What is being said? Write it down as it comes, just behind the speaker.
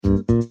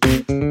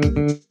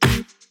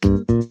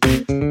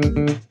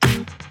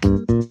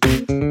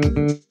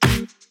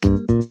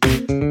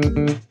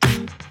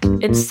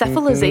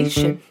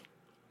Encephalization.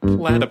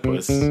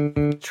 Platypus.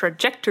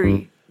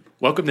 Trajectory.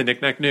 Welcome to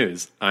Knick-Knack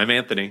News. I'm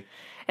Anthony.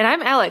 And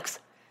I'm Alex.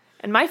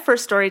 And my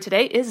first story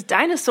today is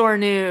dinosaur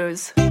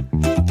news.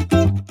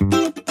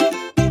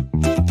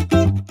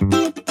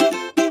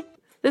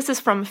 This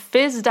is from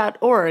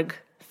phys.org.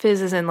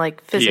 Phys is in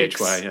like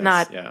physics, PHY, yes,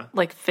 not yeah.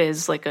 like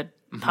fizz, like a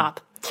pop.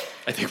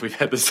 I think we've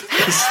had this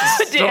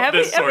Have we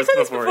ever source said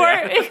this before.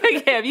 before?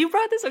 Yeah. Have you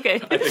brought this?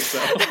 Okay. I think so.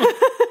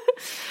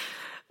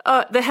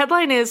 The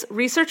headline is,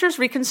 researchers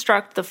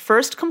reconstruct the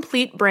first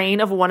complete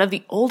brain of one of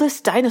the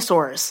oldest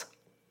dinosaurs.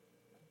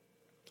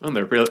 Oh,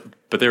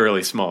 they're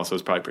really small, so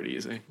it's probably pretty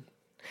easy.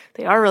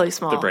 They are really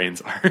small. The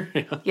brains are.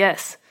 Yeah.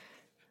 Yes.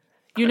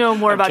 You know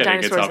more I'm about kidding.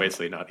 dinosaurs. It's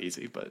obviously not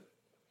easy, but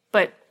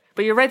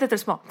you're right that they're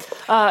small.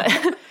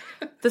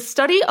 The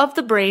study of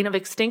the brain of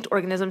extinct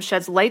organisms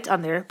sheds light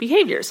on their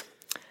behaviors.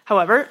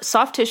 However,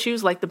 soft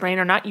tissues like the brain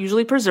are not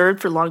usually preserved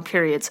for long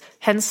periods.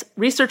 Hence,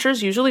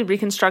 researchers usually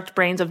reconstruct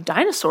brains of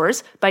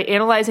dinosaurs by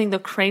analyzing the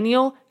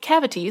cranial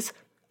cavities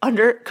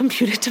under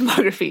computed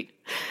tomography.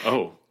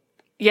 oh,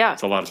 Yeah.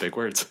 it's a lot of big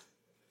words.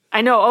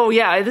 I know. Oh,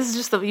 yeah. This is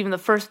just even the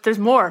first. There's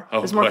more.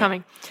 There's more boy.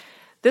 coming.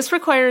 This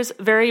requires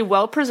very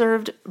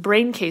well-preserved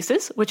brain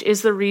cases, which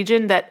is the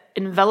region that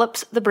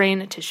envelops the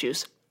brain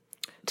tissues.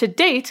 To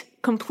date,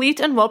 complete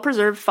and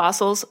well-preserved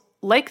fossils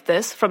like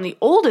this from the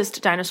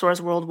oldest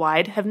dinosaurs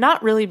worldwide have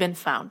not really been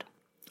found.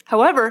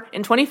 However,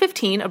 in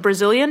 2015, a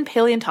Brazilian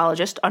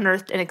paleontologist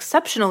unearthed an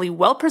exceptionally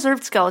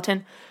well-preserved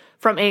skeleton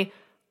from a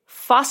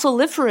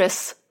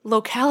fossiliferous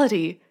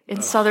locality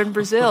in southern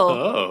Brazil.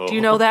 Oh. Do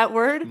you know that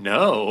word?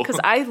 No. Because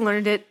I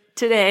learned it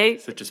today.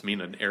 Does it just mean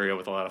an area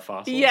with a lot of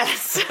fossils?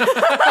 Yes.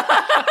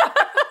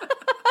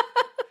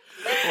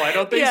 Why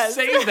don't they Yes.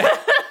 say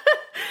that?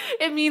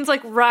 It means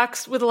like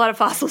rocks with a lot of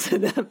fossils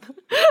in them.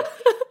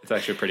 It's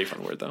actually a pretty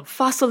fun word, though.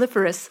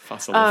 Fossiliferous.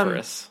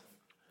 Fossiliferous.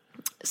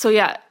 So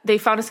yeah, they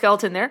found a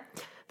skeleton there.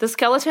 The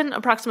skeleton,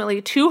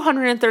 approximately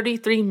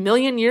 233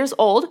 million years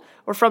old,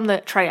 or from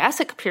the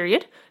Triassic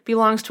period,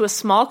 belongs to a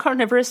small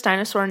carnivorous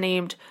dinosaur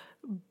named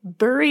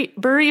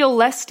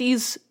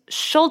Buriolestes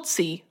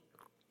schultzi,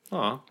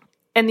 Aw.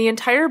 and the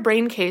entire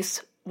brain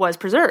case was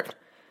preserved.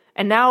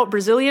 And now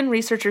Brazilian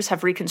researchers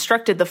have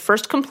reconstructed the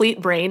first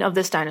complete brain of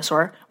this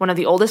dinosaur, one of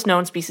the oldest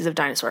known species of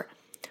dinosaur.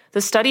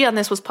 The study on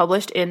this was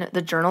published in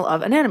the Journal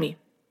of Anatomy.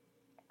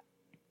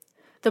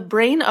 The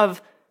brain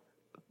of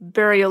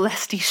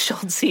Buriolestes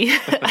schultzi,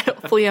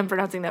 hopefully I'm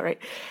pronouncing that right,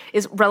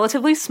 is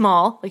relatively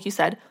small, like you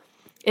said.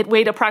 It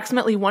weighed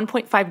approximately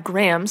 1.5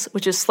 grams,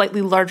 which is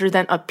slightly larger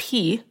than a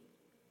pea.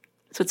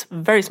 So it's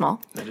very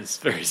small. That is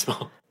very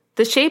small.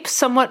 The shape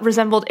somewhat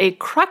resembled a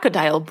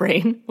crocodile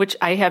brain, which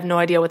I have no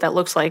idea what that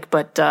looks like,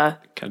 but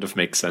Kind of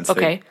makes sense.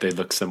 Okay. They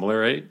look similar,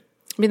 right?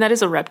 I mean, that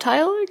is a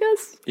reptile, I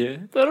guess? Yeah.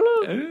 I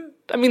don't know.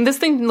 I mean, this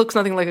thing looks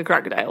nothing like a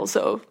crocodile,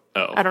 so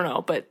I don't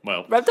know, but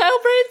Well. reptile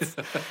brains?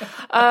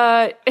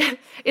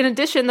 In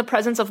addition, the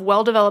presence of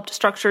well-developed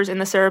structures in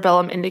the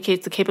cerebellum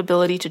indicates the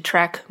capability to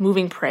track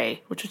moving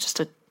prey, which was just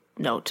a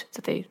note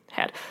that they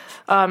had.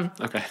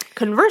 Okay.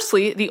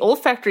 Conversely, the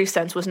olfactory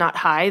sense was not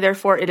high,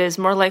 therefore it is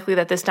more likely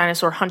that this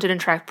dinosaur hunted and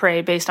tracked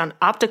prey based on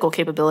optical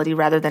capability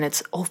rather than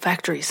its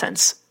olfactory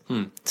sense.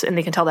 So, and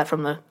they can tell that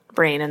from the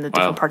brain and the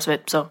different parts of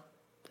it, so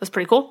that's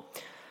pretty cool.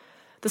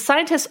 The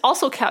scientists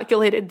also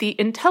calculated the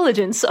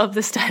intelligence of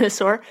this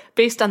dinosaur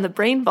based on the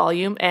brain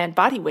volume and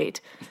body weight.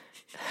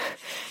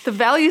 The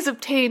values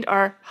obtained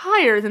are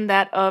higher than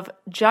that of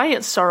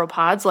giant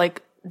sauropods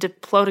like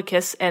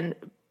Diplodocus and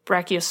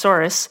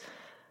Brachiosaurus,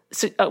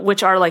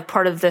 which are like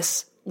part of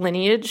this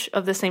lineage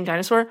of the same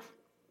dinosaur,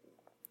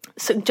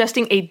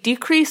 suggesting a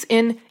decrease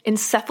in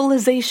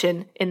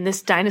encephalization in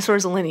this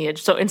dinosaur's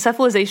lineage. So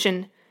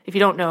encephalization, if you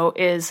don't know,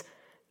 is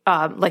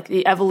like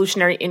the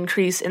evolutionary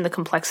increase in the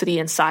complexity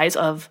and size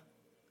of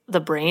the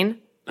brain,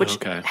 which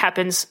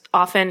happens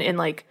often in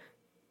like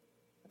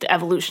the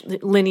evolution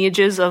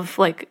lineages of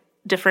like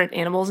different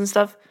animals and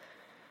stuff.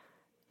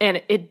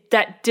 And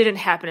that didn't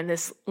happen in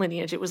this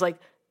lineage. It was like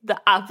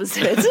the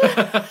opposite.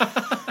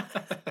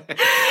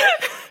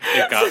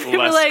 It got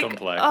less like,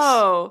 complex.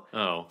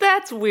 Oh,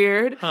 that's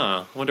weird.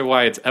 Huh. Wonder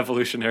why it's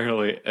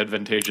evolutionarily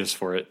advantageous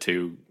for it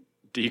to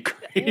decrease.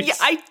 Yeah,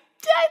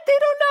 they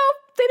don't know.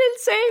 They didn't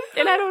say,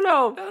 and I don't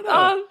know.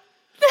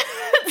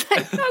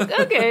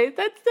 Okay,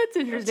 that's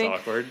interesting.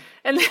 That's awkward.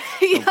 And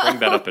Don't bring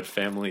that up at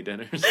family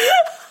dinners.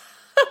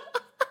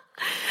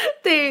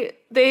 they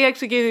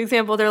actually gave an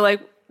example. They're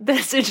like,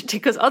 that's interesting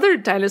because other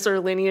dinosaur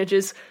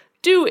lineages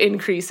do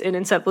increase in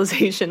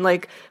encephalization.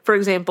 Like, for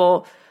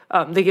example,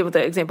 they give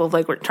the example of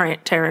like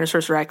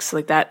Tyrannosaurus Rex,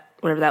 like that,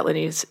 whatever that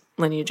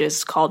lineage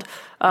is called.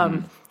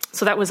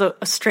 So that was a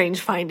strange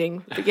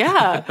finding. But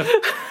yeah.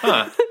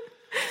 Huh.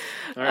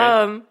 All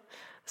right.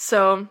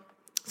 So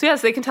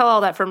yes, they can tell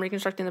all that from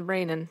reconstructing the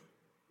brain, and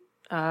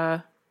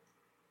yeah,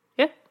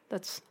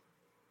 that's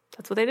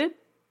what they did.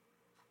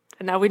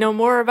 And now we know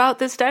more about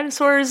this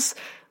dinosaur's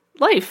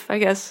life, I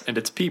guess. And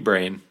it's pea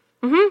brain.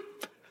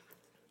 Mm-hmm.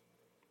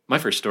 My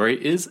first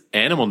story is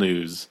animal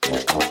news.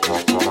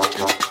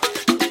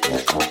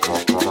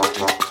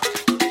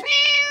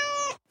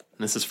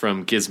 This is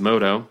from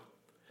Gizmodo.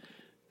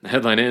 The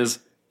headline is,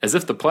 "As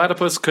if the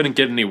platypus couldn't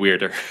get any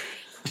weirder."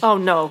 Oh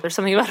no, there's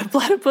something about a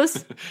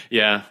platypus?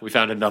 Yeah, we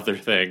found another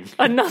thing.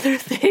 Another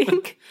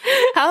thing?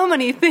 How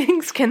many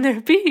things can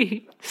there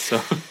be? So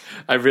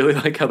I really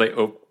like how they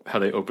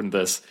opened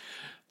this.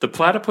 The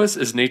platypus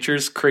is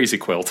nature's crazy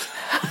quilt.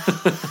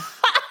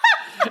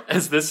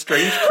 As this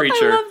strange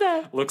creature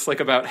looks like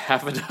about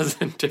half a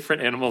dozen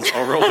different animals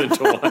all rolled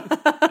into one.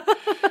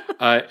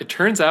 It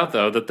turns out,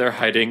 though, that they're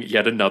hiding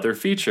yet another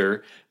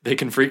feature. They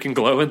can freaking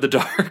glow in the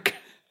dark.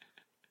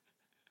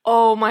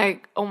 Oh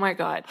my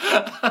God.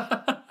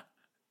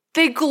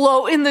 They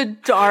glow in the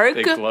dark?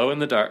 They glow in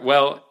the dark.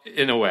 Well,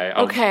 in a way.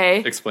 I'll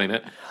explain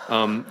it.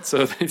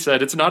 So they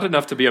said, it's not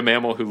enough to be a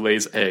mammal who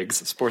lays eggs,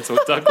 sports a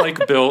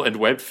duck-like bill and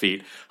webbed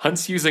feet,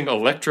 hunts using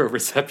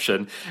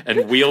electroreception,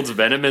 and wields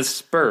venomous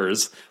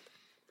spurs.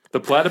 The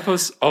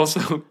platypus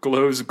also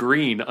glows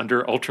green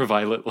under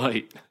ultraviolet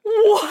light.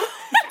 What?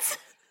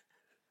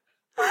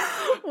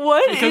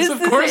 What is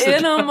this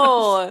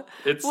animal?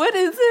 What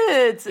is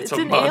it? It's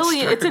an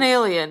alien. It's an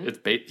alien.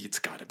 It's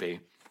got to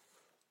be.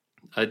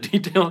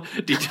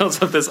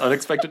 Details of this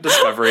unexpected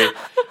discovery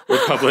were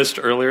published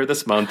earlier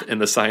this month in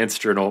the science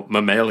journal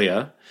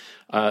Mammalia.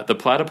 The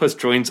platypus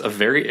joins a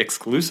very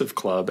exclusive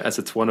club as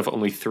it's one of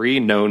only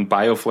 3 known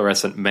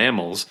biofluorescent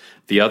mammals,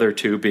 the other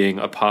 2 being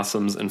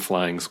opossums and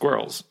flying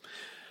squirrels.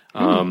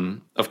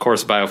 Of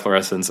course,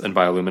 biofluorescence and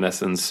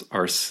bioluminescence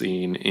are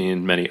seen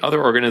in many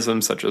other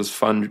organisms, such as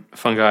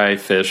fungi,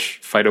 fish,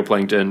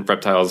 phytoplankton,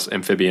 reptiles,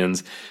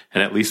 amphibians,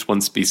 and at least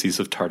one species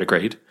of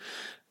tardigrade.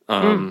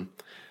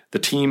 The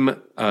team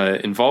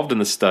involved in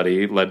the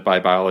study, led by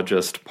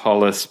biologist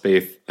Paula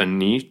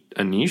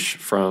Spaeth-Anish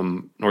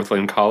from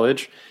Northland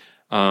College,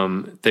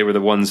 they were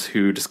the ones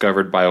who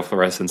discovered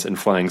biofluorescence in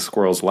flying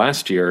squirrels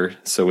last year.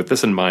 So with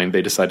this in mind,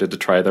 they decided to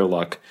try their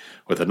luck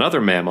with another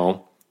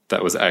mammal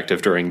that was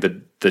active during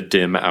the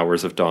dim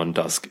hours of dawn,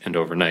 dusk, and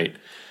overnight,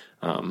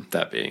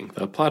 that being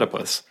the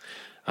platypus.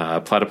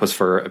 Platypus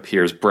fur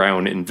appears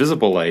brown in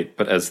visible light,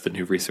 but as the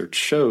new research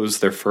shows,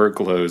 their fur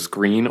glows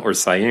green or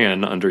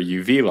cyan under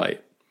UV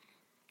light.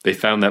 They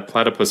found that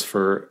platypus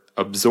fur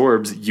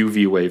absorbs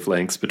UV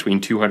wavelengths between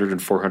 200 and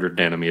 400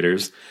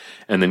 nanometers,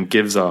 and then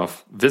gives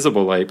off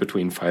visible light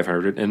between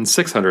 500 and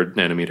 600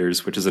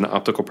 nanometers, which is an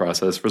optical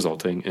process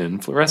resulting in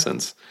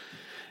fluorescence.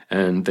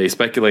 And they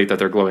speculate that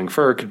their glowing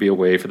fur could be a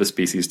way for the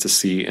species to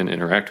see and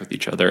interact with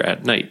each other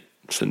at night,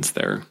 since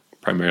they're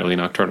primarily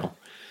nocturnal.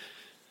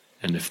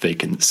 And if they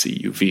can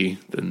see UV,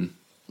 then,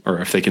 or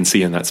if they can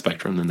see in that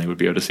spectrum, then they would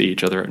be able to see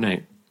each other at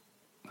night,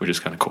 which is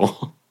kind of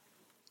cool.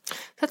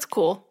 That's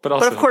cool. But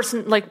also, of course,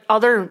 like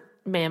other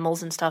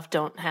mammals and stuff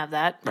don't have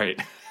that. Right.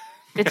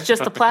 It's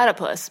just the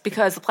platypus,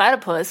 because the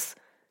platypus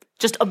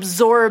just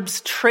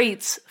absorbs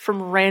traits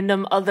from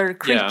random other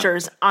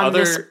creatures on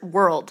this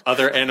world.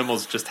 Other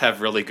animals just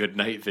have really good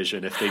night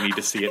vision if they need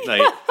to see at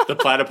night. The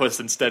platypus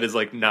instead is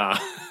like, nah,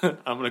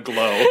 I'm going to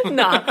glow.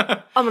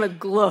 Nah, I'm going to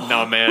glow.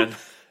 Nah, man,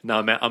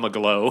 I'm a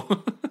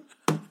glow.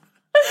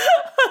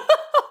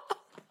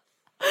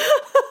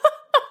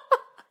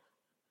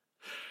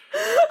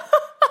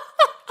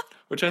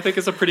 Which I think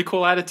is a pretty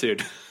cool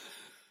attitude.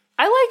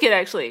 I like it,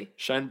 actually.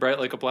 Shine bright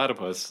like a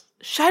platypus.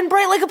 Shine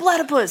bright like a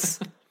platypus.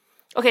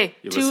 Okay,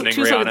 you listening,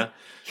 Rihanna?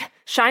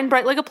 Shine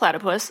bright like a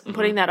platypus,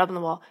 putting that up on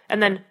the wall.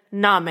 And then,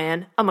 nah,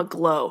 man, I'm a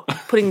glow,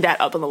 putting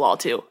that up on the wall,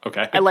 too.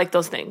 Okay. I like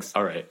those things.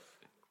 All right.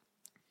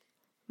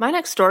 My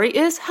next story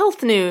is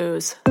health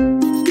news.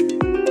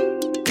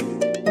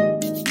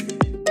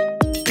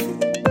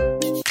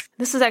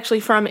 This is actually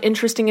from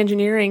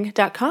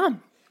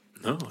interestingengineering.com.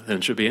 Oh, then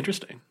it should be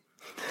interesting.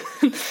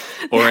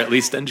 Or at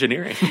least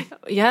engineering.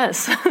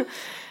 Yes.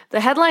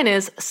 The headline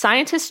is,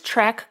 Scientists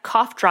Track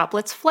Cough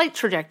Droplets Flight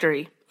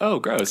Trajectory. Oh,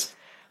 gross.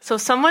 So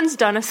someone's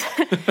done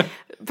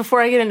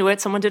before I get into it,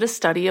 someone did a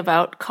study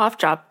about cough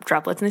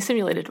droplets, and they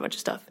simulated a bunch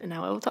of stuff, and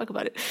now I will talk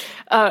about it.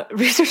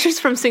 Researchers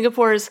from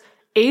Singapore's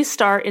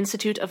A-Star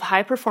Institute of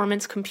High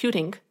Performance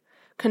Computing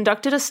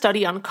conducted a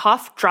study on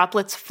cough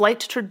droplets' flight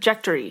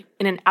trajectory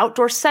in an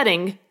outdoor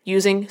setting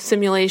using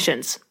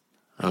simulations.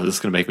 Oh, this is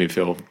going to make me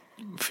feel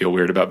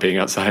weird about being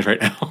outside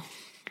right now.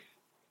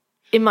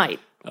 It might.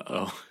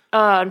 Uh-oh.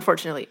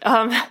 Unfortunately.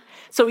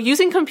 So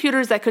using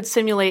computers that could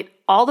simulate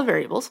all the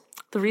variables,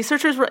 the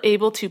researchers were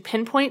able to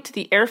pinpoint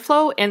the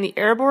airflow and the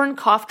airborne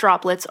cough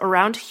droplets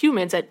around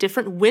humans at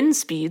different wind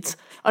speeds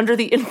under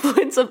the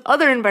influence of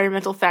other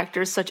environmental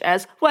factors such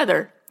as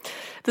weather.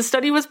 The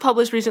study was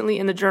published recently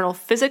in the journal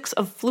Physics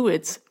of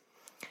Fluids.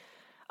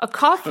 A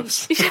cough... It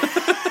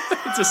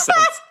just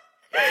sounds...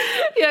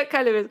 Yeah, it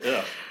kind of is.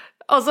 Yeah.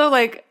 Also,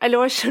 like, I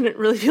know I shouldn't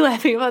really be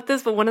laughing about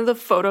this, but one of the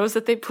photos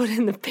that they put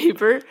in the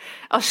paper,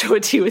 I'll show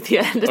it to you at the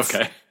end.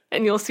 Okay.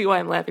 And you'll see why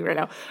I'm laughing right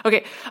now.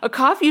 Okay, a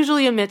cough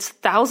usually emits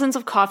thousands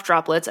of cough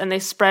droplets, and they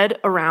spread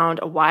around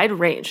a wide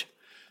range.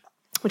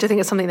 which I think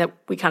is something that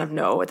we kind of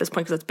know at this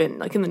point because it's been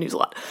like in the news a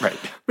lot. Right.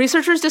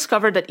 Researchers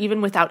discovered that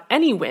even without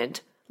any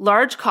wind,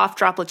 large cough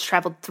droplets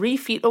traveled 3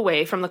 feet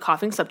away from the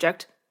coughing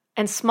subject,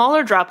 and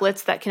smaller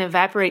droplets that can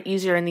evaporate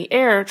easier in the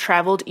air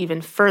traveled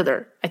even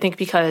further. I think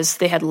because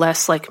they had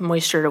less like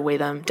moisture to weigh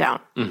them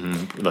down.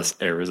 Mm-hmm. Less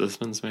air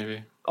resistance,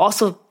 maybe.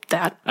 Also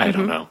that. I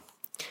don't know.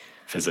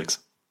 Physics.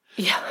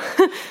 Yeah.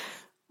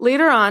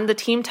 Later on, the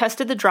team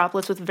tested the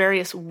droplets with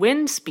various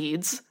wind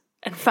speeds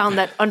and found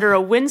that under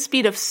a wind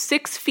speed of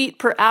 6 feet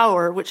per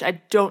hour, which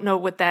I don't know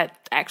what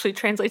that actually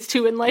translates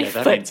to in life.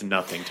 Yeah, that means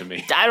nothing to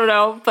me. I don't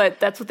know, but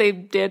that's what they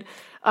did.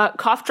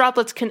 Cough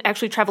droplets can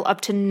actually travel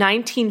up to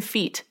 19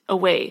 feet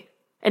away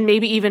and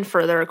maybe even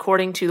further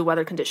according to the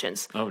weather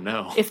conditions. Oh,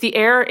 no. If the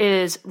air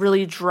is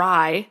really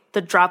dry,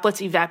 the droplets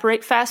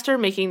evaporate faster,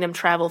 making them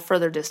travel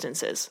further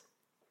distances.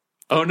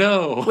 Oh,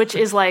 no. Which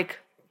is like,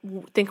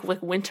 think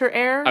like winter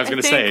air. I was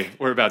going to say,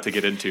 we're about to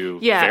get into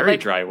very like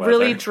dry weather.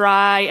 Really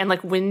dry and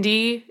like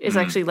windy is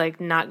actually like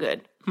not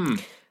good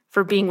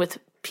for being with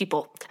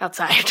people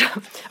outside,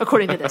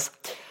 according to this.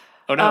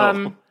 Oh,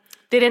 no.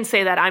 They didn't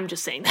say that. I'm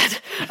just saying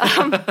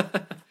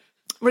that.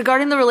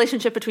 Regarding the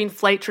relationship between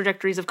flight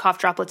trajectories of cough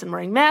droplets and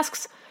wearing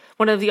masks,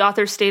 one of the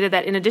authors stated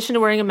that in addition to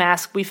wearing a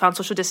mask, we found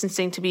social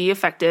distancing to be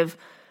effective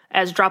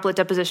as droplet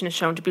deposition is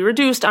shown to be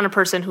reduced on a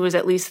person who is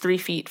at least 3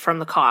 feet from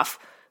the cough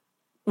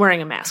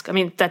wearing a mask. I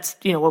mean, that's,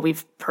 what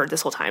we've heard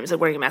this whole time is that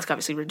wearing a mask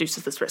obviously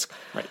reduces this risk.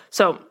 Right.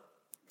 So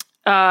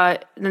then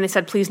they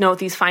said, please note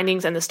these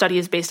findings and the study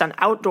is based on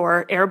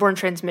outdoor airborne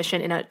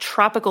transmission in a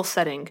tropical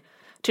setting.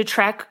 To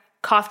track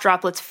cough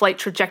droplets' flight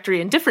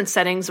trajectory in different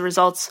settings, the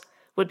results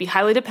would be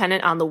highly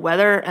dependent on the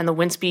weather and the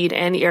wind speed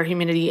and the air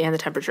humidity and the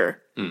temperature.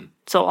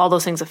 So all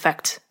those things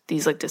affect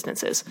these like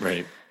distances.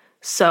 Right.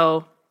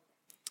 So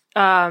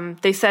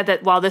they said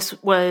that while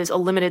this was a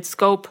limited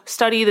scope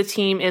study, the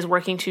team is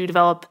working to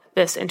develop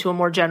this into a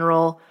more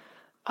general,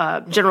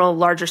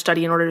 larger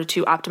study in order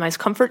to optimize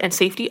comfort and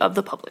safety of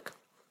the public.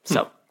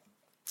 So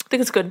I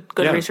think it's good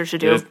research to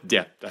do.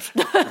 Yeah.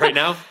 Right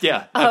now?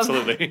 Yeah,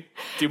 absolutely.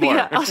 Do more.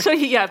 Yeah, I'll show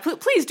you. Yeah,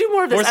 please do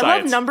more of this. I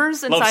love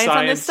numbers and science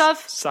on this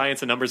stuff.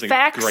 Science and numbers and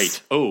facts.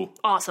 Great. Oh,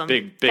 awesome.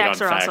 Big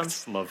facts on are facts.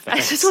 Awesome. Love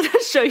facts. I just want to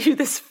show you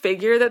this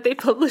figure that they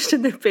published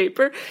in their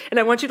paper, and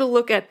I want you to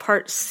look at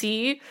part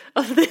C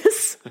of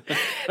this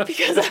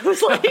because I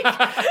was like,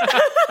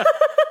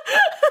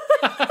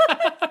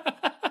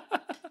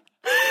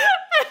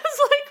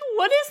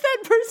 what is that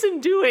person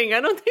doing?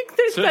 I don't think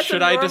there's. So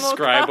should I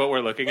describe what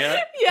we're looking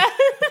at? Yeah.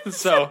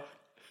 So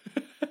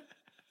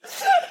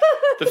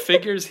the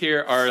figures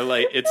here are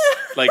it's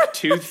like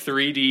 2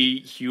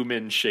 3D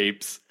human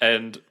shapes,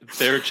 and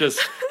they're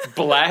just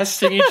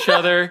blasting each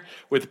other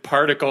with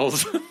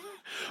particles.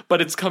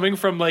 But it's coming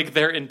from like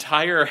their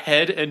entire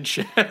head and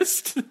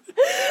chest. The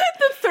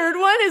third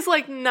one is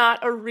like not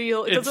a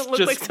real. It doesn't look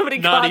like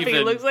somebody coughing.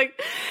 It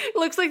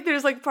looks like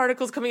there's like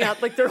particles coming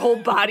out like their whole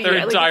body, their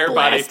entire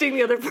like blasting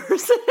the other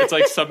person. It's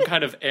like some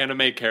kind of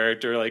anime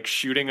character like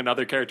shooting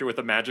another character with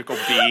a magical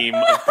beam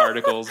of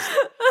particles.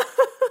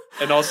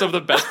 And also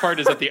the best part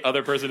is that the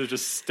other person is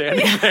just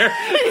standing there,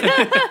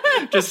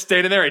 just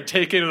standing there and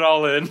taking it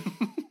all in.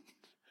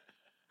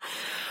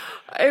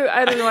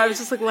 I don't know. I was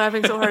just like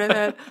laughing so hard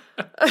at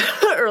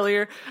that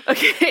earlier.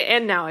 Okay,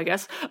 and now I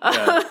guess.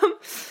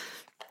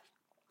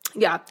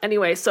 Yeah.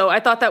 Anyway, so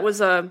I thought that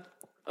was a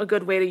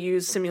good way to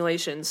use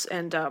simulations,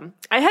 and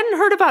I hadn't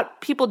heard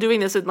about people doing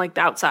this in like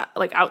the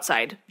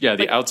outside. Yeah,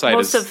 the outside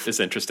is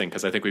interesting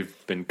because I think we've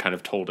been kind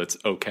of told it's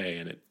okay,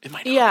 and it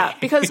might not. Yeah,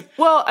 because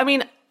I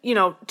mean,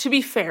 to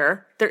be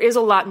fair, there is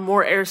a lot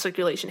more air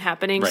circulation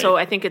happening, right. So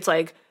I think it's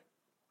like.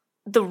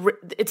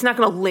 It's not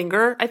going to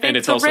linger, I think. And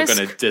it's also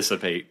going to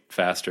dissipate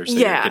faster, so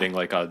you're getting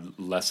like a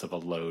less of a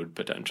load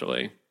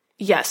potentially.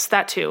 Yes,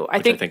 that too.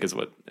 I think is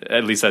what,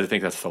 at least I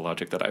think that's the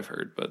logic that I've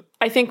heard. But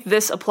I think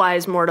this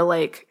applies more to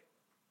like,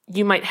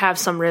 you might have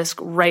some risk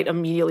right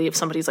immediately if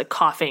somebody's like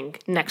coughing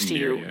next to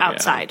you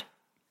outside. Yeah.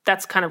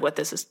 That's kind of what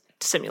this is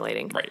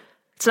simulating. Right.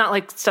 It's not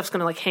like stuff's going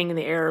to like hang in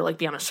the air or like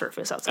be on a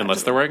surface outside.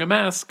 Unless they're wearing a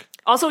mask.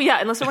 Also,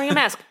 unless they're wearing a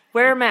mask.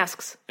 Wear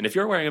masks. And if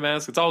you're wearing a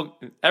mask,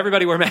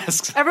 everybody wear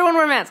masks. Everyone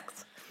wear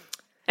masks.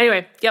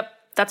 Anyway,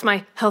 that's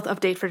my health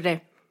update for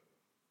today.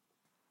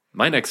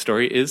 My next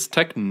story is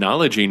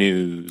technology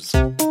news.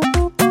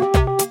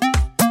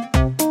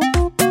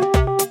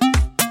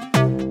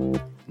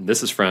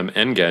 This is from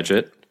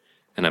Engadget,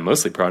 and I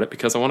mostly brought it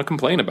because I want to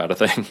complain about a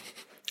thing.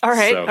 All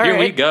right. So here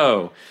we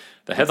go.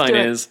 The headline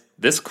is,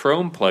 this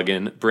Chrome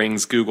plugin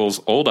brings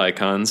Google's old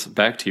icons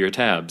back to your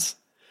tabs.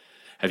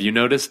 Have you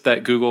noticed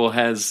that Google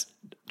has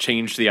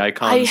changed the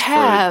icons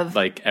for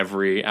like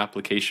every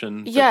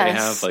application that they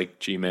have, like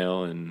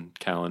Gmail and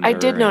Calendar? I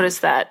did notice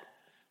that.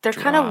 They're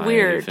kind of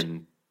weird.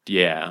 And,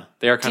 yeah,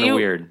 they are kind of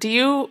weird. Do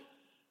you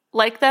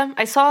like them?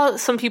 I saw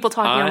some people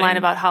talking online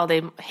about how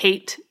they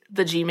hate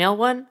the Gmail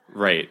one.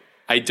 Right.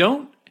 I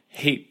don't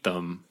hate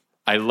them.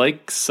 I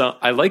like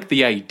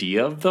the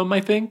idea of them,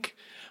 I think,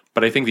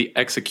 but I think the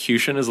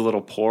execution is a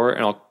little poor,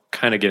 and I'll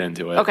kind of get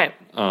into it. Okay.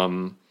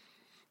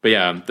 But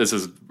yeah, this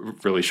is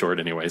really short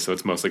anyway, so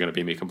it's mostly going to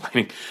be me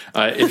complaining.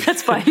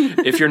 That's fine.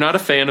 If you're not a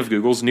fan of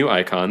Google's new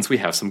icons, we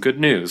have some good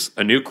news.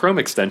 A new Chrome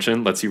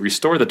extension lets you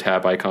restore the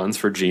tab icons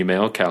for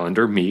Gmail,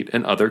 Calendar, Meet,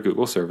 and other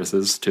Google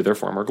services to their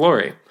former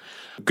glory.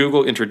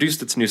 Google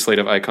introduced its new slate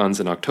of icons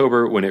in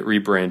October when it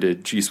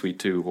rebranded G Suite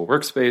to Google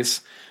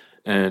Workspace,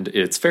 and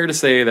it's fair to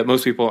say that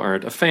most people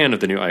aren't a fan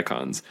of the new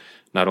icons.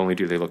 Not only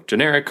do they look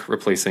generic,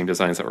 replacing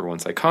designs that were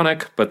once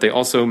iconic, but they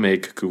also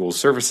make Google's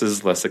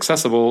services less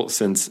accessible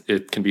since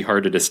it can be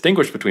hard to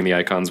distinguish between the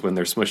icons when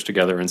they're smushed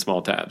together in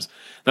small tabs.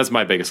 That's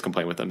my biggest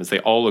complaint with them, is they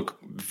all look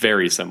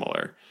very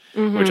similar,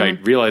 which I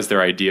realized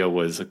their idea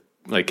was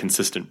like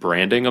consistent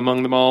branding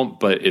among them all,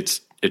 but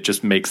it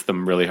just makes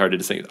them really hard to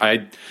distinguish.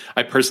 I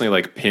personally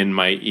like pin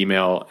my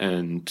email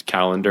and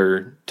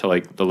calendar to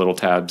like the little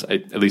tabs.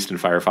 At least in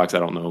Firefox, I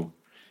don't know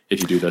if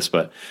you do this,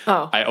 but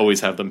I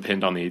always have them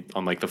pinned on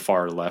like the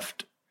far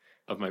left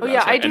of my browser.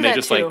 Yeah, I do and they that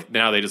just too. like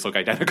now they just look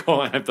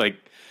identical, and I'm like,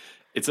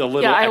 it's a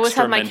little. Yeah, I always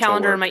extra have my mental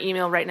calendar work. and my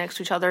email right next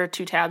to each other,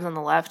 2 tabs on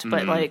the left.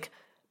 But like,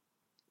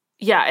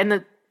 yeah, and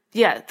the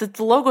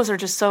logos are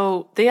just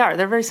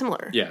they're very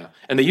similar. Yeah,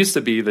 and they used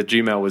to be the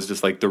Gmail was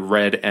just like the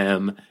red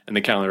M, and the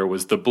calendar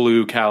was the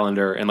blue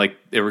calendar, and like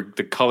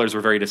the colors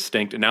were very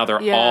distinct, and now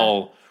they're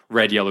all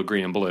red, yellow,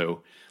 green, and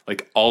blue.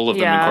 Like all of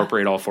them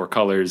incorporate all 4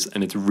 colors,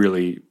 and it's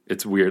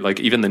weird. Like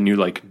even the new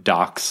like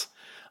docs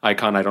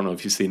icon, I don't know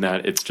if you've seen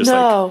that. It's just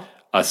like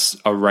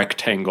a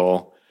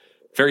rectangle,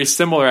 very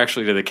similar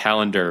actually to the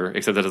calendar,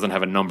 except it doesn't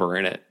have a number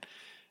in it.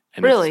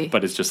 And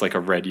but it's just like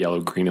a red,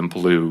 yellow, green, and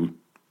blue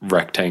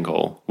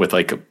rectangle with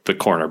like the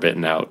corner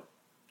bitten out.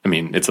 I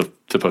mean, it's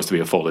supposed to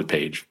be a folded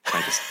page.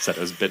 I just said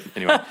it was a bit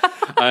anyway.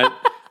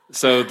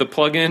 So the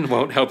plugin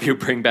won't help you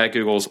bring back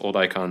Google's old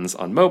icons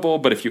on mobile,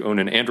 but if you own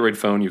an Android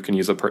phone, you can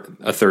use a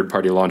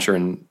third-party launcher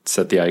and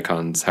set the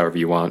icons however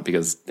you want,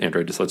 because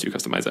Android just lets you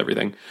customize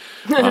everything.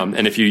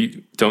 And if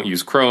you don't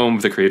use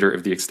Chrome, the creator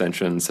of the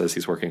extension says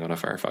he's working on a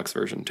Firefox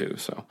version too.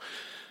 So,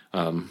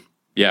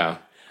 yeah,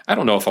 I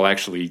don't know if I'll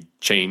actually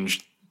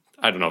change.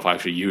 I don't know if I'll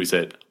actually use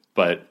it,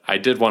 but I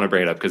did want to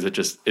bring it up because it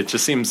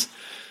just seems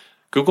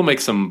Google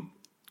makes some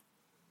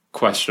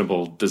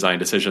questionable design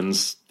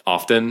decisions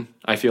often,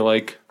 I feel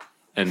like.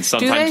 And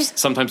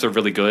sometimes they're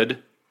really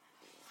good.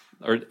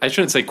 Or I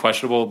shouldn't say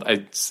questionable.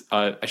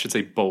 I should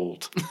say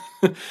bold.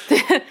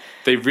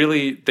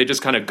 They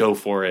just kind of go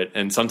for it,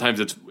 and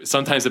sometimes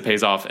it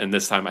pays off, and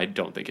this time I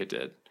don't think it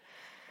did.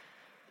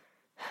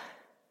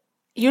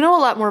 You know a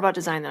lot more about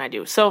design than I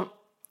do, so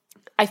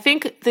I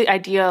think the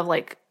idea of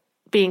like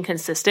being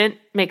consistent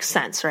makes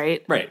sense,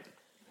 right? Right.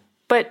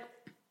 But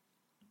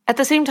at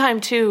the same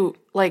time, too,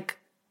 like,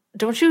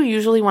 don't you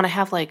usually want to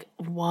have like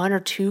 1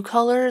 or 2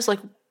 colors? Like,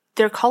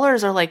 their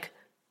colors are like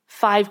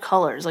 5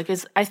 colors. Like,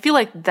 I feel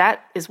like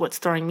that is what's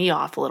throwing me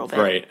off a little bit.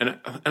 Right. And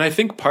I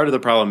think part of the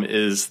problem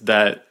is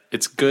that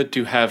it's good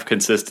to have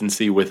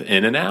consistency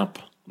within an app.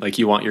 Like,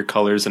 you want your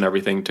colors and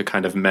everything to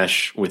kind of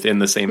mesh within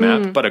the same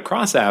app. But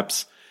across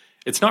apps,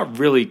 it's not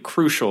really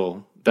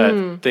crucial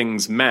that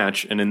things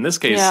match. And in this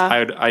case,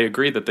 I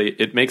agree that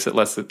it makes it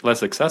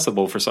less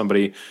accessible for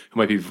somebody who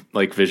might be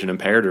like vision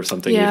impaired or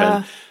something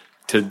even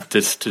to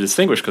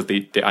distinguish, because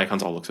the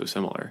icons all look so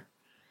similar.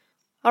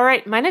 All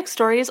right, my next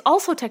story is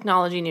also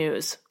technology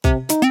news.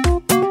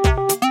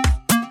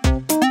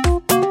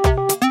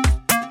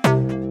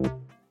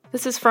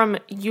 This is from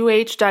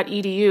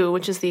UH.edu,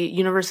 which is the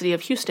University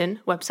of Houston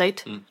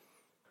website.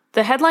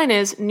 The headline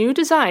is, New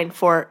Design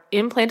for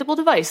Implantable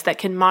Device That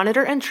Can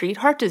Monitor and Treat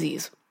Heart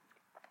Disease.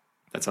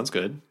 That sounds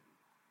good.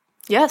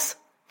 Yes.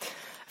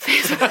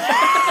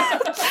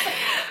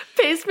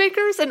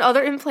 Pacemakers and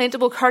other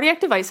implantable cardiac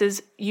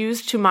devices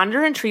used to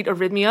monitor and treat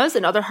arrhythmias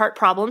and other heart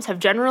problems have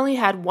generally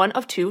had one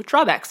of 2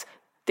 drawbacks.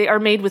 They are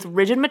made with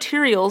rigid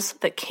materials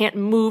that can't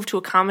move to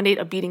accommodate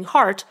a beating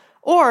heart,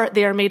 or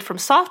they are made from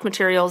soft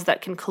materials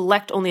that can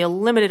collect only a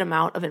limited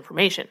amount of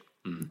information.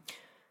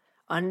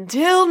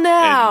 Until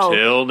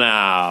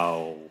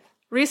now.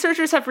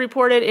 Researchers have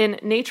reported in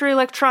Nature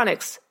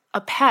Electronics a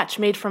patch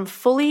made from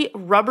fully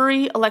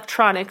rubbery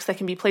electronics that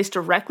can be placed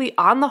directly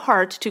on the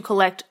heart to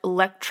collect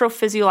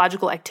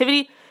electrophysiological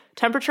activity,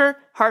 temperature,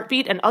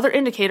 heartbeat, and other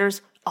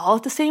indicators all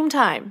at the same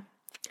time.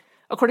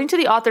 According to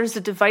the authors,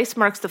 the device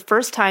marks the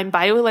first time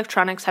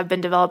bioelectronics have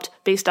been developed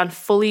based on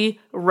fully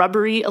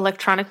rubbery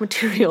electronic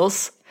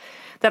materials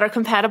that are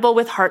compatible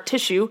with heart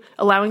tissue,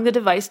 allowing the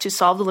device to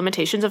solve the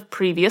limitations of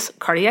previous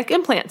cardiac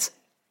implants,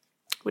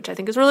 which I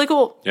think is really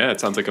cool. Yeah, it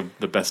sounds like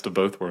the best of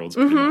both worlds,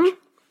 pretty much.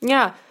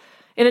 Yeah.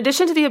 In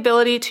addition to the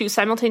ability to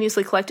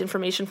simultaneously collect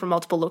information from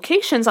multiple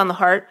locations on the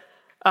heart,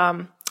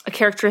 a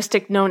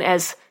characteristic known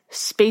as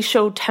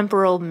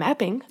spatiotemporal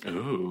mapping.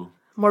 Ooh.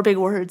 More big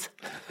words.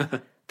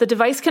 The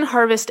device can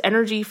harvest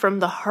energy from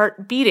the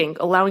heart beating,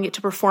 allowing it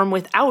to perform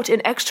without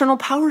an external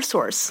power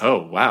source.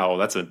 Oh, wow.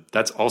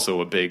 That's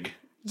also a big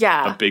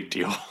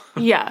deal.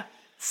 Yeah.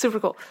 Super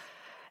cool.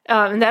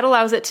 And that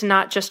allows it to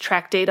not just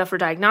track data for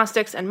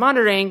diagnostics and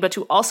monitoring, but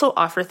to also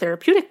offer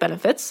therapeutic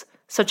benefits,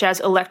 such as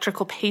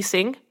electrical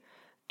pacing.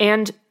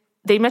 And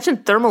they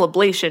mentioned thermal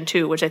ablation,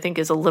 too, which I think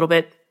is a little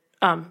bit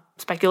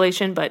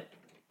speculation, but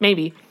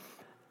maybe.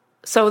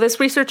 So this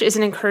research is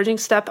an encouraging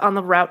step on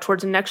the route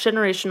towards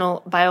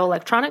next-generational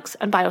bioelectronics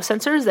and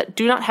biosensors that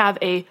do not have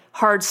a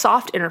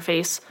hard-soft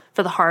interface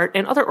for the heart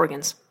and other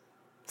organs.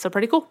 So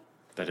pretty cool.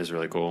 That is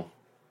really cool.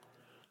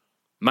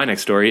 My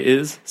next story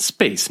is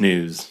space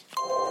news.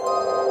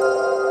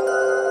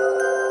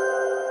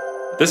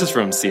 This is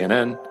from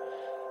CNN.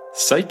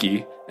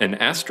 Psyche, an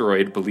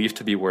asteroid believed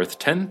to be worth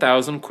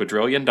 $10,000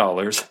 quadrillion,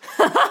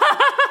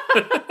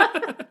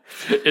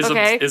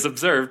 is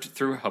observed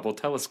through Hubble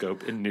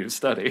telescope in new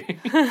study.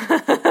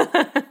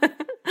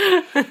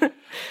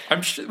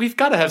 I'm sure we've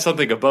got to have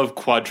something above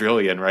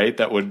quadrillion, right?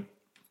 That would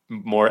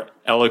more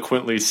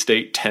eloquently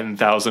state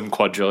 10,000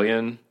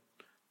 quadrillion.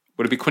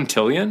 Would it be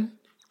quintillion?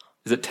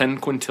 Is it $10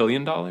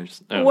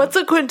 quintillion? What's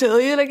a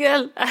quintillion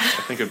again? I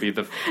think it'd be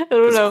I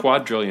don't know.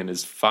 Quadrillion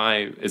is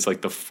 5. Is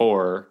like the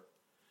 4.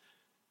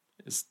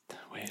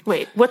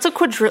 Wait. What is a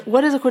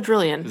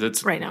quadrillion?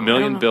 It's right now.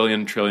 Million,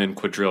 billion, trillion,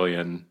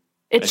 quadrillion.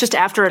 It's just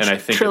after a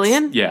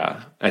trillion?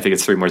 I think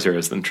it's 3 more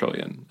zeros than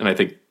trillion. And I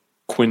think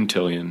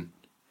quintillion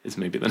is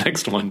maybe the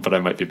next one, but I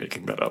might be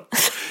making that up.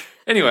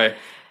 Anyway,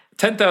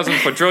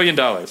 $10,000 quadrillion.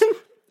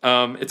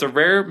 It's a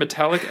rare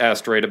metallic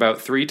asteroid about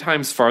 3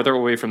 times farther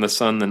away from the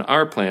sun than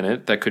our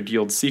planet that could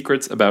yield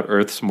secrets about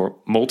Earth's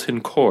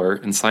molten core,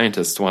 and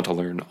scientists want to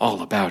learn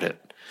all about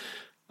it.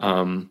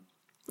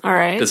 All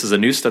right. This is a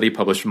new study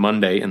published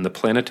Monday in the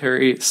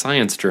Planetary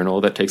Science Journal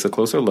that takes a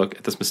closer look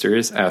at this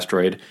mysterious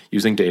asteroid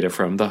using data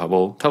from the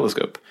Hubble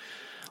telescope.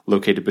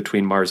 Located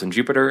between Mars and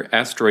Jupiter,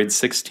 asteroid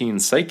 16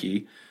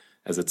 Psyche,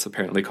 as it's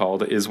apparently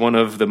called, is one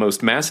of the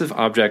most massive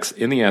objects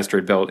in the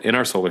asteroid belt in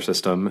our solar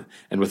system,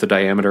 and with a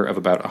diameter of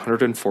about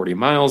 140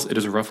 miles, it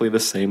is roughly the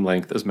same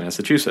length as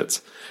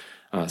Massachusetts.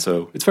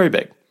 So it's very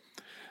big.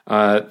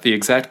 The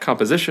exact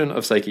composition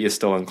of Psyche is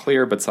still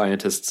unclear, but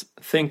scientists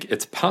think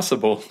it's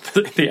possible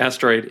that the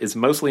asteroid is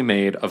mostly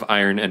made of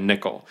iron and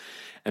nickel.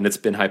 And it's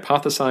been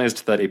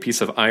hypothesized that a piece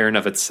of iron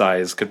of its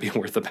size could be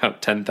worth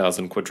about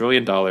 $10,000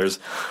 quadrillion,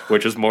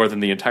 which is more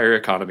than the entire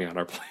economy on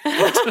our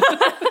planet.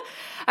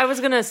 I was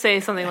going to say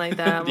something like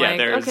that.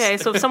 Okay,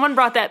 so if someone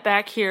brought that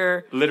back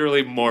here...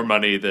 Literally more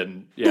money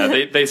than... Yeah,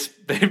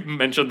 they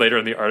mentioned later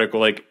in the article,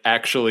 like,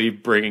 actually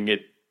bringing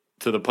it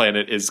to the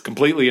planet is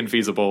completely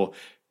infeasible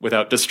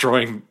without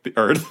destroying the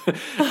Earth,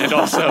 and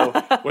also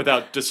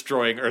without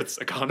destroying Earth's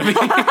economy.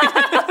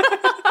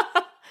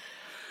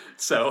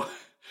 So,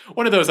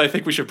 one of those I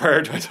think we should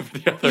prioritize over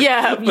the other.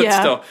 Yeah, but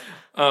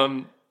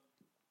still.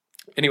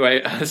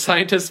 Anyway,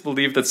 scientists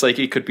believe that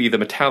Psyche could be the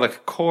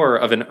metallic core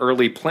of an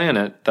early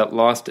planet that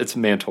lost its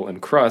mantle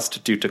and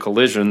crust due to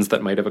collisions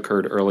that might have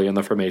occurred early in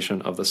the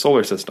formation of the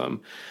solar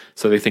system.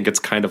 So they think it's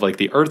kind of like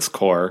the Earth's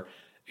core,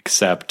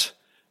 except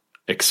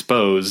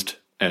exposed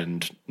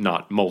and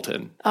not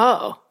molten.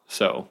 Oh.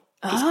 So,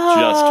 just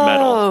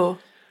metal.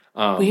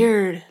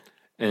 Weird.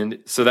 And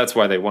so that's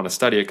why they want to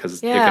study it, because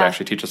it could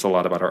actually teach us a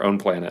lot about our own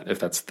planet, if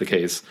that's the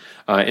case.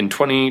 In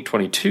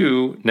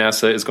 2022,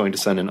 NASA is going to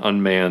send an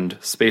unmanned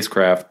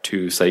spacecraft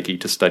to Psyche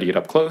to study it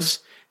up close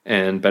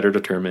and better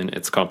determine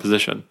its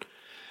composition.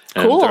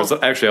 And cool. There's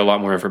actually a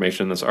lot more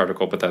information in this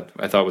article, but that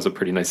I thought was a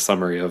pretty nice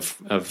summary of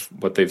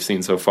what they've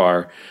seen so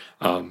far.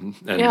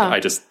 I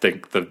just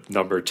think the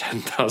number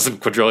 10,000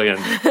 quadrillion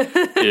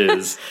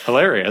is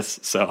hilarious,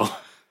 so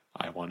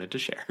I wanted to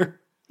share.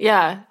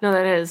 Yeah, no,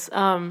 that is.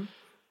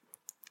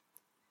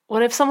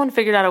 What if someone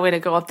figured out a way to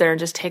go up there and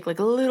just take like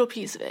a little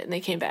piece of it and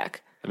they came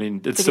back? I mean,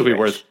 it'd still be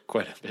worth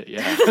quite a bit,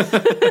 yeah.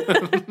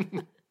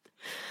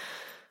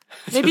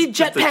 Maybe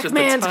Jetpack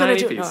Man's going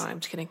to do it. No, I'm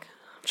just kidding.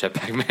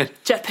 Jetpack Man?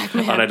 Jetpack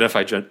Man.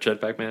 Unidentified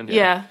Jetpack Man?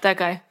 Yeah, that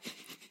guy.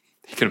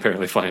 He can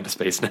apparently fly into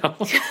space now.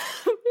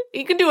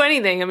 He can do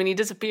anything. I mean, he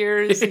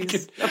disappears.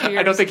 Appears.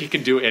 I don't think he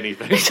can do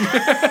anything.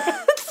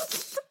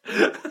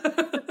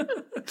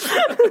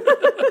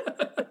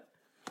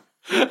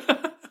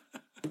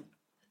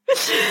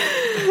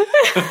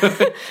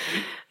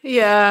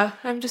 Yeah,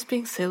 I'm just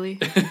being silly.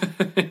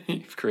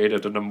 You've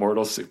created an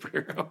immortal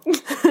superhero.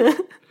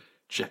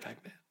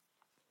 Jetpack Man.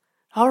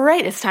 All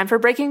right, it's time for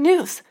breaking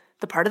news.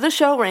 The part of the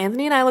show where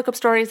Anthony and I look up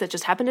stories that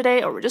just happened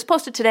today or were just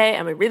posted today,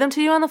 and we read them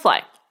to you on the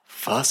fly.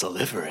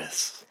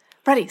 Fossiliferous.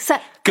 Ready,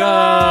 set,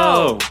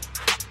 go!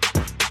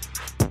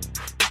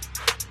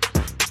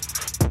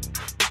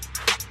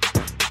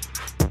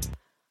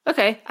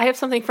 Okay, I have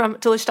something from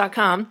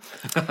Delish.com,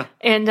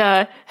 and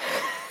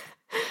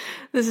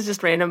this is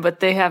just random, but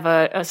they have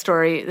a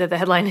story that the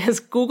headline is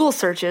Google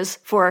searches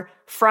for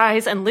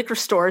fries and liquor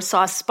stores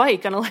saw a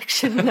spike on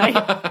election night.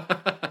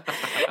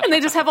 And they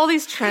just have all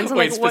these trends. And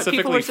Wait, like what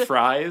people were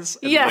fries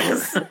and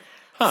yes. liquor?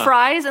 Huh.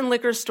 Fries and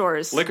liquor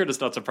stores. Liquor does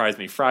not surprise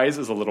me. Fries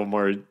is a little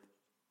more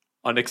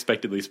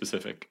unexpectedly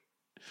specific.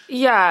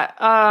 Yeah.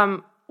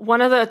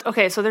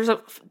 So there's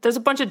a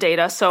bunch of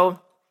data. So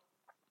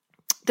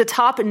the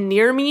top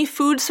near me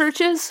food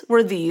searches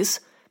were these: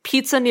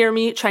 pizza near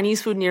me,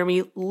 Chinese food near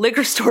me,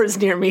 liquor stores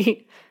near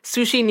me,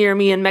 sushi near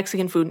me, and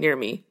Mexican food near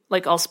me,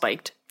 like all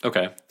spiked.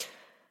 Okay.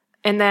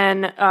 And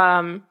then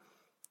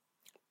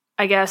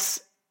I guess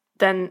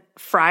then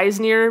Fry's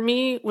near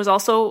me was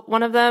also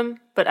one of them,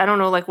 but I don't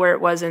know like where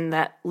it was in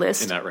that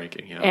list. In that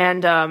ranking, yeah.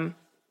 And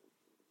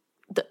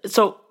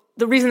so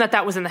the reason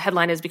that was in the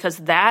headline is because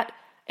that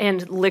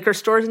and liquor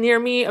stores near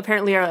me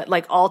apparently are at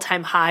like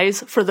all-time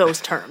highs for those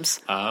terms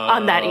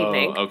on that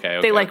evening. Okay.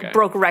 They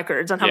broke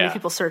records on how many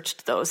people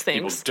searched those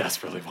things. People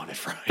desperately wanted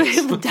fries.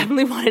 People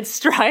definitely wanted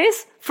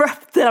fries.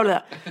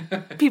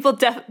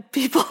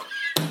 People.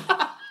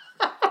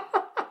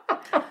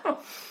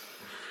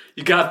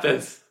 You got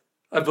this.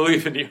 I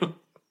believe in you.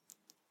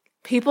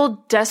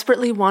 People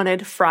desperately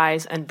wanted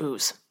fries and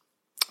booze.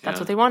 That's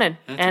what they wanted.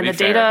 And the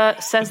data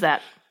says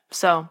that.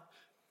 So.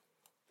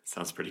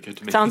 Sounds pretty good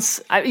to me.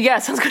 Sounds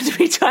good to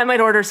me too. I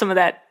might order some of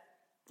that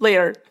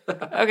later.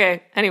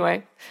 Okay.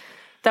 Anyway,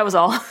 that was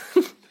all.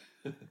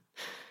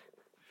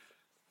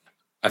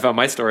 I found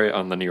my story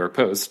on the New York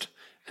Post,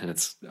 and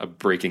it's a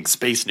breaking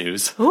space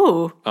news.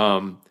 Ooh.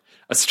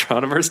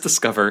 Astronomers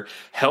discover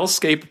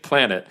hellscape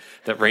planet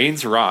that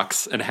rains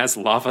rocks and has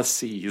lava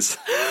seas.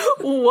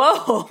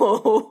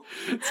 Whoa.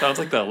 Sounds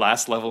like the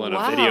last level in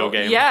a video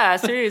game. Yeah,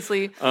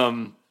 seriously.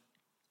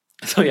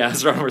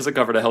 Astronomers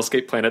uncovered a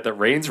hellscape planet that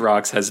rains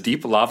rocks, has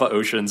deep lava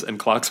oceans, and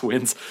clocks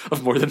winds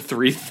of more than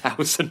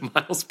 3,000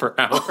 miles per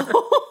hour.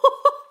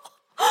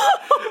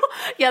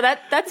 Yeah,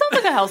 that sounds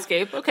like a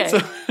hellscape. Okay. So,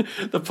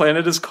 the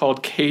planet is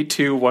called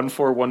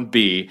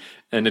K2141b,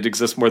 and it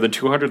exists more than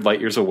 200 light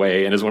years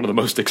away and is one of the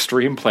most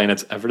extreme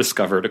planets ever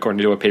discovered, according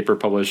to a paper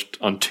published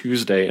on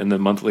Tuesday in the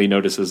monthly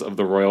notices of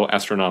the Royal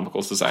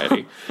Astronomical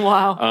Society.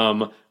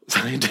 Wow.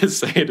 Scientists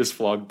say it is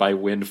flogged by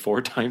wind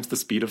 4 times the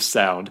speed of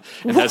sound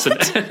and has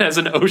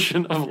an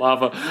ocean of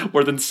lava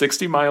more than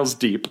 60 miles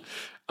deep.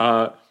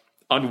 On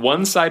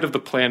one side of the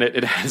planet,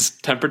 it has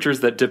temperatures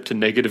that dip to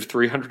negative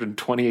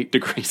 328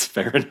 degrees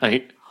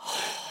Fahrenheit.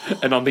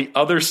 And on the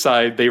other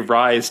side, they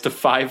rise to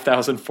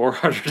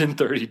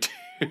 5,432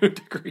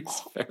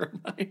 degrees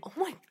Fahrenheit. Oh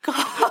my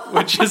God.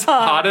 Which is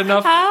hot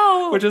enough.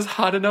 How? Which is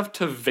hot enough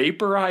to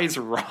vaporize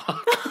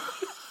rock.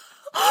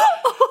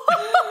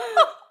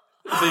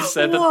 They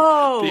said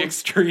that the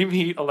extreme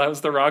heat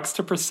allows the rocks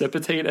to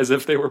precipitate as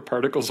if they were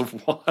particles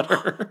of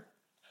water.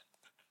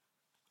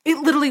 It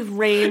literally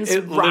rains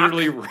rock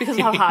because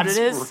of how hot it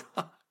is.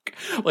 Rock.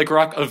 Like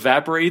rock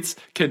evaporates,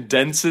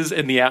 condenses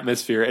in the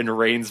atmosphere, and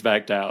rains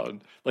back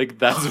down. Like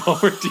that's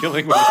what we're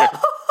dealing with here.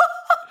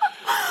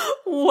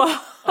 Wow.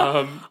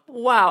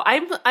 Wow.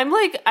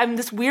 I'm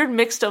this weird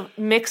mix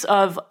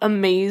of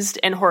amazed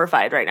and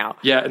horrified right now.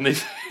 Yeah, and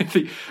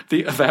the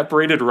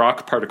evaporated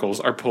rock particles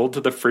are pulled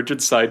to the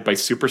frigid side by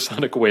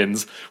supersonic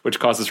winds, which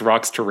causes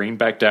rocks to rain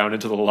back down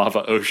into the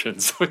lava ocean.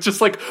 So it's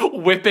just like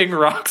whipping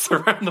rocks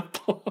around the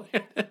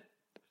planet.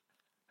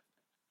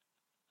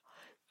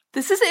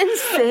 This is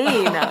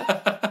insane.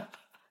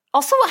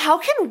 Also, how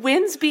can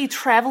winds be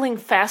traveling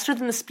faster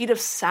than the speed of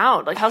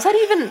sound? Like, how's that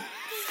even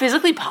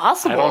physically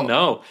possible? I don't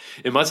know.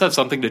 It must have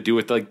something to do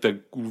with like the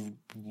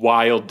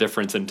wild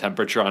difference in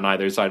temperature on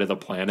either side of the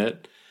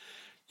planet.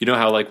 You know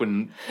how like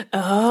when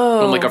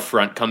like a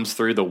front comes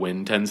through, the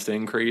wind tends to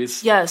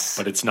increase? Yes.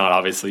 But it's not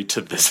obviously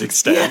to this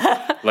extent.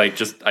 Yeah. Like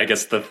just, I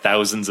guess the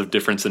thousands of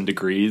difference in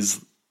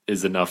degrees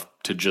is enough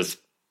to just,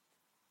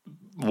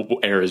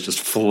 air is just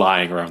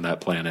flying around that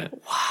planet.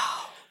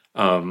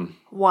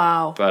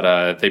 Wow.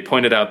 But they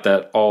pointed out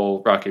that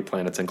all rocky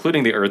planets,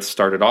 including the Earth,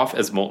 started off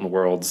as molten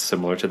worlds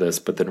similar to this,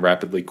 but then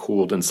rapidly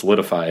cooled and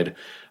solidified.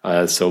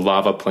 So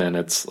lava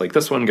planets like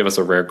this one give us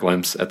a rare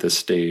glimpse at this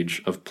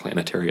stage of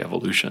planetary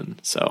evolution.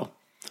 So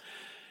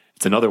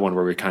it's another one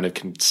where we kind of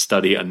can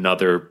study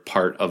another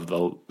part of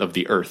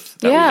the Earth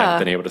that we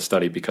haven't been able to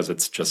study because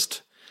it's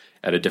just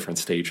at a different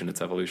stage in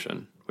its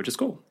evolution, which is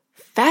cool.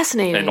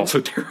 Fascinating. And also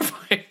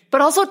terrifying.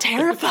 But also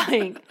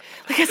terrifying.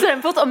 Like I said,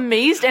 I'm both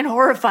amazed and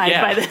horrified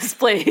by this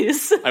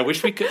place. I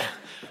wish we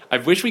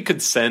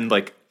could send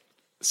like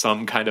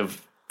some kind of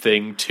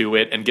thing to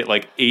it and get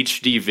like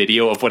HD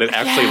video of what it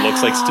actually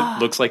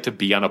looks like to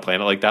be on a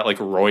planet like that, like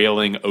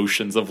roiling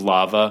oceans of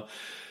lava.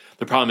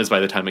 The problem is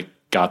by the time it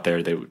got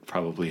there, they would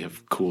probably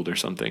have cooled or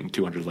something.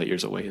 200 light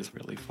years away is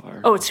really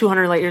far. Oh, it's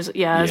 200 light years.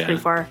 Yeah, that's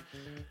pretty far.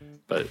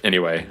 But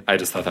anyway, I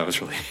just thought that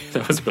was really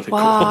cool.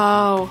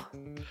 Wow.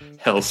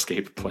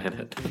 Hellscape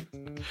planet.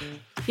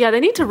 Yeah, they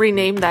need to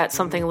rename that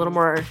something a little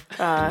more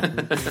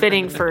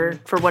fitting for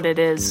what it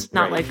is.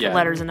 Not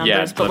letters and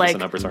numbers, but like and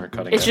numbers aren't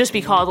cutting it should just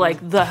be called like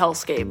the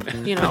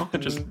Hellscape, you know.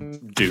 Just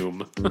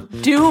Doom.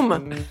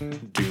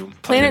 Doom.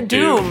 Planet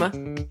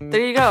Doom.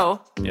 There you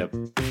go. Yep.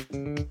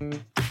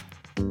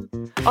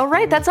 All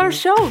right, that's our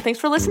show. Thanks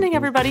for listening,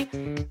 everybody.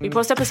 We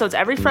post episodes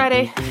every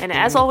Friday, and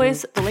as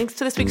always, the links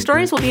to this week's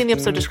stories will be in the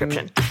episode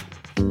description.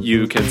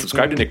 You can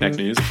subscribe to Knick-Knack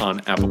News on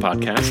Apple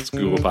Podcasts,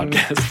 Google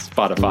Podcasts,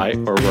 Spotify,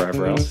 or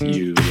wherever else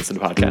you listen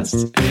to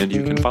podcasts. And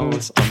you can follow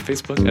us on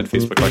Facebook at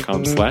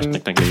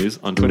facebook.com/Knick-Knack News,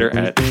 on Twitter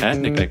at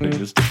Knick-Knack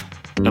News,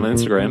 and on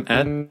Instagram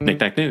at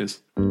Knick-Knack News.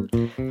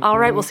 All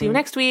right, we'll see you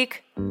next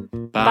week.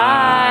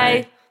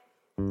 Bye.